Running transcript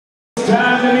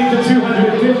time to meet the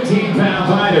 215-pound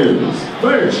fighters.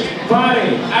 First,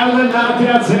 fighting out of the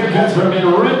knockouts haircuts from in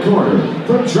red corner.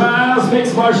 From Trials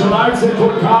Mixed Martial Arts in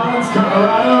Fort Collins,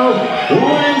 Colorado,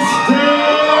 Winston.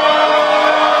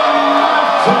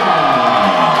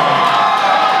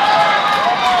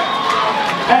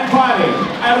 And fighting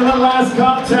out of the last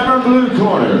call Tavern blue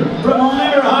corner. From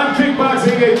Liver Hunt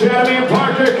Kickboxing Academy in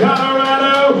Parker,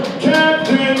 Colorado,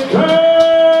 Captain Kirk.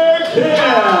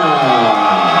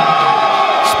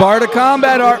 Sparta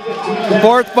Combat, our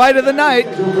fourth fight of the night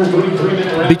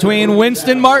between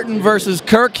Winston Martin versus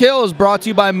Kirk Hill is brought to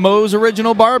you by Moe's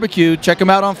Original Barbecue. Check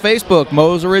them out on Facebook,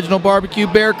 Moe's Original Barbecue,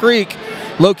 Bear Creek.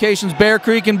 Locations Bear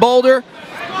Creek and Boulder.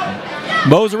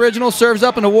 Moe's Original serves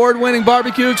up an award-winning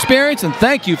barbecue experience, and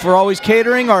thank you for always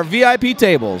catering our VIP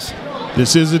tables.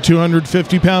 This is a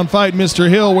 250-pound fight. Mr.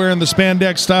 Hill, wearing the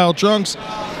spandex-style trunks,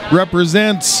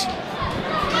 represents,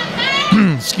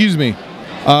 excuse me,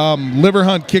 Liver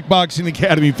Hunt Kickboxing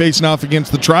Academy, facing off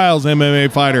against the Trials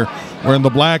MMA fighter wearing the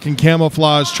black and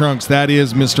camouflage trunks. That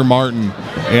is Mr. Martin,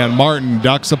 and Martin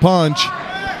ducks a punch.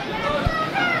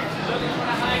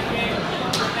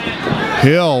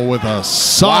 Hill with a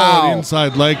solid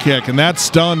inside leg kick, and that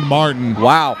stunned Martin.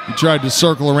 Wow. He tried to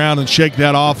circle around and shake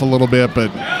that off a little bit,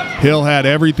 but Hill had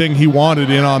everything he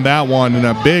wanted in on that one, and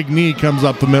a big knee comes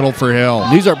up the middle for Hill.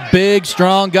 These are big,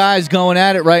 strong guys going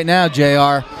at it right now,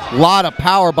 JR. A lot of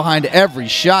power behind every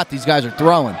shot these guys are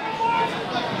throwing.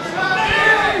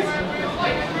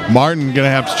 Martin going to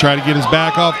have to try to get his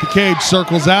back off the cage,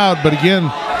 circles out, but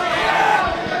again,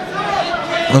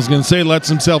 I was going to say lets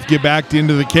himself get back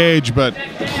into the cage, but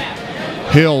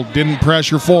Hill didn't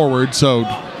pressure forward, so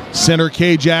center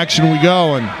cage action we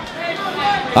go, and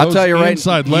I'll tell you right,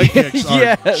 inside leg kicks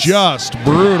are just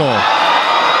brutal.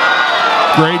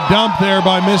 Great dump there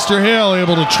by Mr. Hill,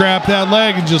 able to trap that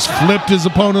leg and just flipped his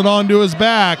opponent onto his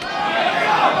back.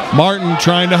 Martin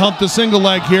trying to hump the single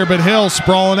leg here, but Hill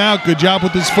sprawling out. Good job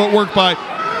with his footwork by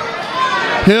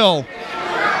Hill.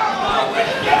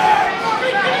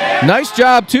 Nice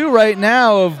job, too, right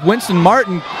now of Winston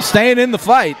Martin staying in the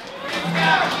fight.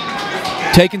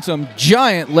 Taking some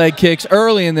giant leg kicks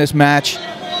early in this match.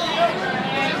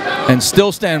 And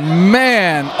still standing.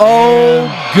 Man,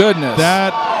 oh, goodness.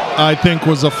 That, I think,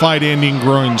 was a fight-ending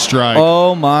groin strike.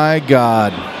 Oh, my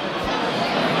God.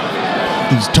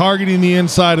 He's targeting the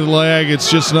inside of the leg.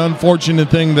 It's just an unfortunate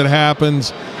thing that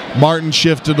happens. Martin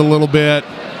shifted a little bit,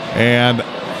 and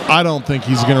I don't think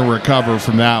he's going to recover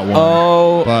from that one.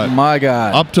 Oh, but my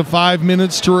God. Up to 5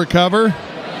 minutes to recover.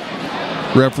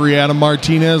 Referee Adam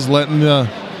Martinez letting the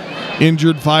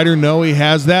injured fighter know he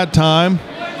has that time.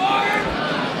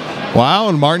 Wow,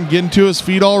 and Martin getting to his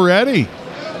feet already.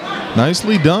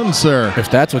 Nicely done, sir. If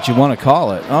that's what you want to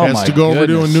call it. Oh, my goodness. Has to go over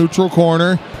to a neutral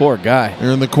corner. Poor guy.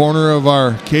 Here in the corner of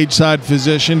our cage side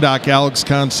physician, Doc Alex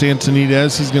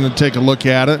Constantinides. He's going to take a look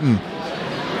at it, and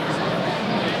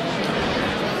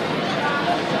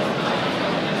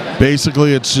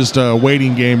basically, it's just a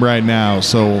waiting game right now.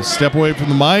 So we'll step away from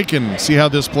the mic and see how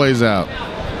this plays out.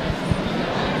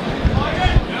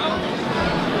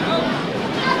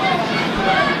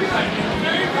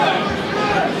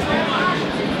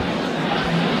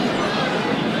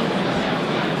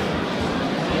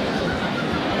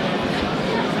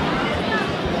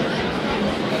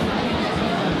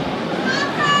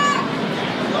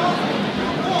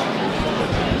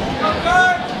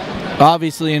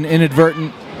 Obviously, an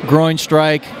inadvertent groin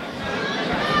strike,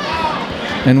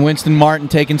 and Winston Martin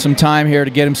taking some time here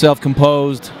to get himself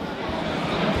composed.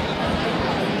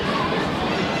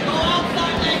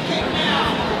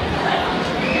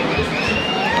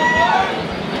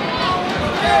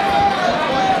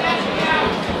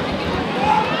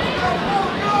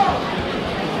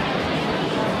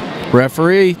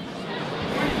 Referee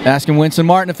asking Winston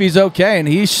Martin if he's okay, and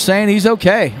he's saying he's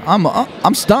okay.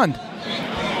 I'm stunned.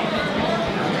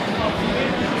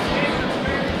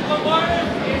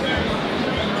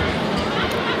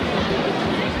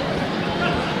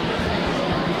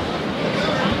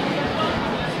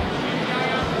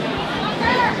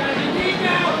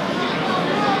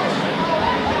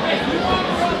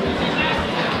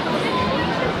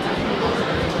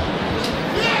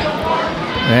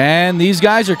 And these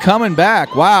guys are coming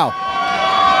back. Wow.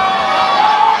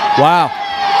 Wow.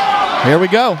 Here we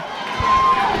go.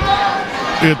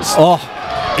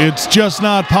 It's just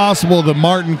not possible that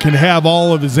Martin can have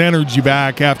all of his energy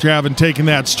back after having taken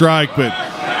that strike, but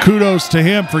kudos to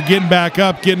him for getting back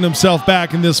up, getting himself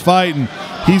back in this fight, and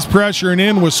he's pressuring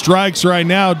in with strikes right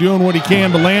now, doing what he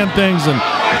can to land things, and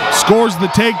scores the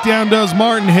takedown, does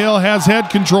Martin. Hill has head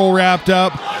control wrapped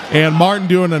up, and Martin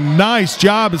doing a nice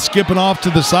job of skipping off to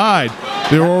the side.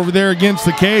 They were over there against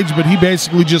the cage, but he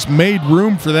basically just made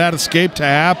room for that escape to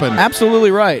happen.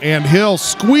 Absolutely right. And Hill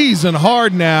squeezing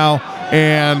hard now,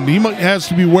 and he has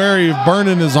to be wary of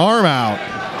burning his arm out.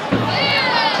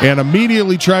 And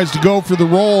immediately tries to go for the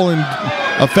roll and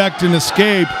effect an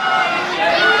escape.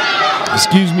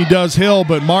 Excuse me, does Hill,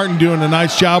 but Martin doing a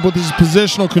nice job with his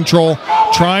positional control,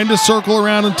 trying to circle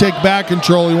around and take back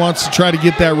control. He wants to try to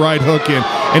get that right hook in.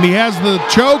 And he has the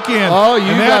choke in,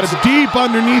 and that's deep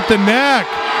underneath the neck.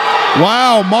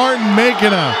 Wow, Martin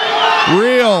making a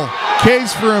real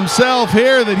case for himself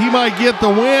here that he might get the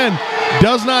win.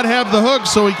 Does not have the hook,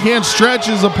 so he can't stretch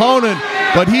his opponent,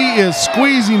 but he is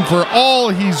squeezing for all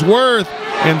he's worth,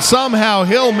 and somehow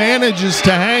Hill manages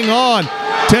to hang on.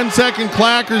 10-second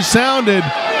clackers sounded.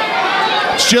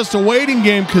 It's just a waiting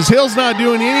game because Hill's not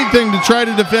doing anything to try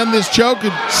to defend this choke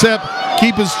except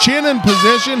keep his chin in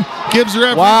position. Gives the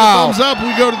referee the thumbs up.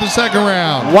 We go to the second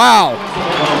round. Wow.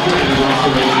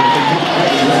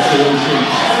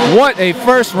 What a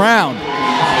first round.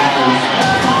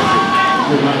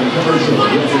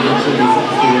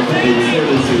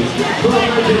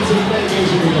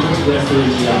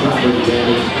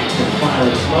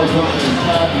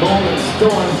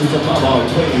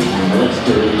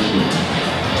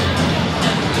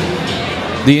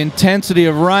 The intensity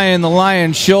of Ryan the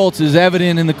Lion Schultz is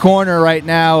evident in the corner right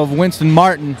now of Winston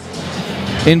Martin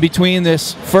in between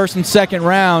this first and second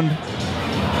round.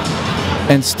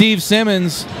 And Steve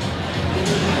Simmons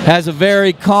has a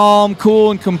very calm,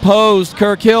 cool, and composed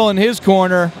Kirk Hill in his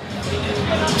corner,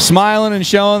 smiling and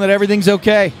showing that everything's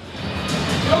okay.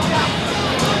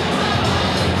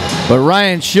 But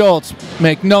Ryan Schultz,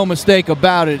 make no mistake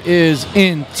about it, is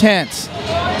intense.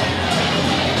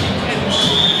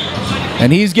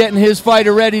 And he's getting his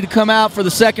fighter ready to come out for the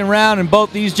second round, and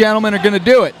both these gentlemen are going to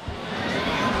do it.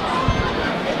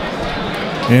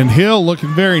 And Hill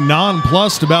looking very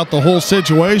nonplussed about the whole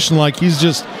situation, like he's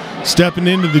just stepping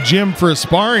into the gym for a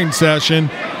sparring session.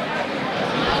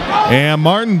 And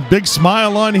Martin, big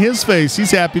smile on his face. He's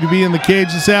happy to be in the cage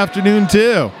this afternoon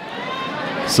too.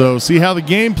 So see how the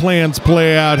game plans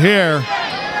play out here.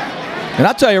 And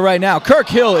I'll tell you right now, Kirk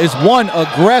Hill is one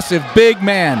aggressive big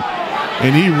man.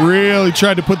 And he really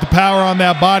tried to put the power on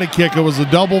that body kick. It was a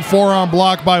double forearm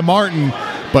block by Martin,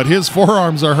 but his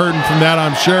forearms are hurting from that,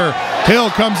 I'm sure. Hill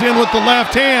comes in with the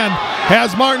left hand,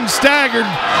 has Martin staggered,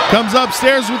 comes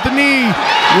upstairs with the knee,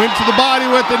 went to the body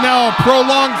with it. Now a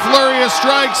prolonged flurry of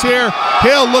strikes here.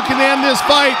 Hill looking to end this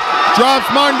fight, drops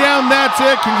Martin down. That's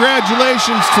it.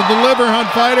 Congratulations to the liver hunt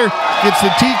fighter. Gets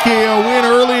the TKO win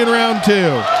early in round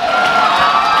two.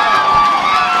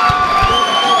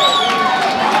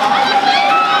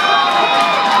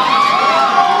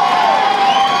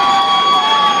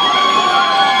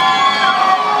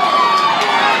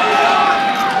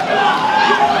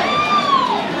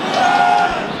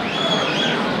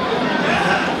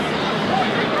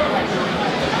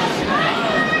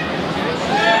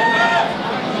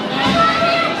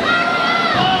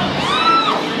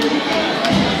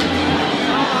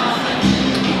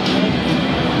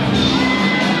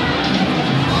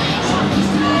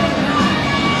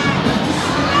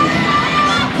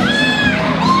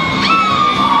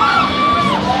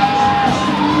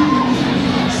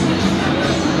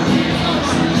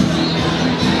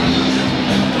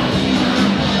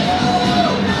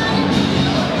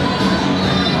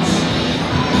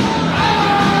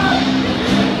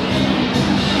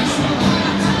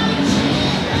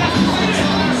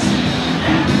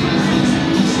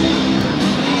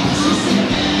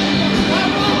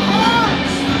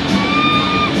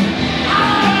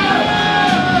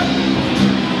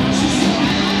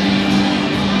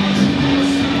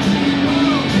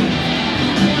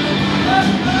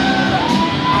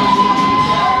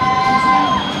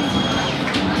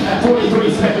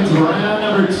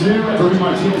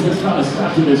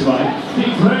 To this fight,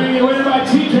 declaring the winner by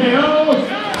TKO,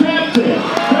 Captain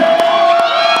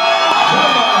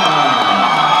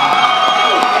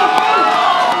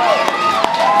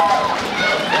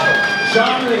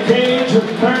Shot in the cage with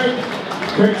Kirk.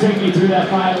 Kirk, take me through that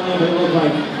fight a little bit. It looked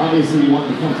like, obviously, you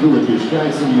wanted to come through with your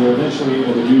strikes, and you were eventually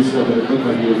able to do so, but it looked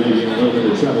like you were maybe in a little bit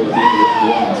of trouble at the end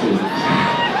of round two.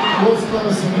 It was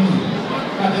close to me.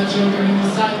 Got that choker in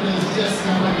the side, but it's just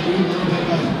kind of like a little bit,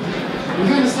 but we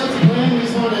kind of stuck to plan. We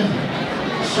just wanted to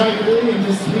strike early and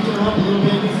just weaken him up a little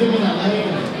bit. He's giving me that leg,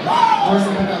 and of course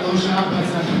I got that low shot, but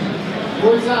it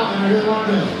works out, and I really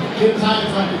wanted to get him tired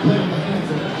so I could play with my hands.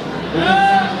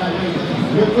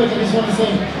 Real quick, I just want to say,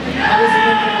 I was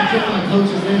thinking I kept my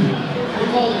coaches in. They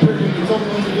called it perfect. They told me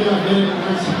what to do, I did it.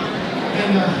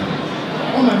 And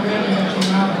all my family that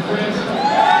came out, my friends.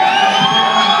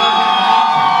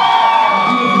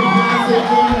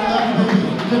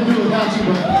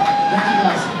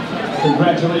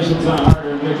 Congratulations on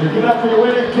hard-earned victory. Give it up for your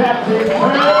winner, Captain Kirk.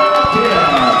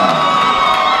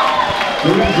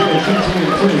 Congratulations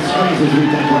to the screens as we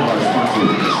thank one of our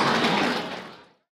sponsors.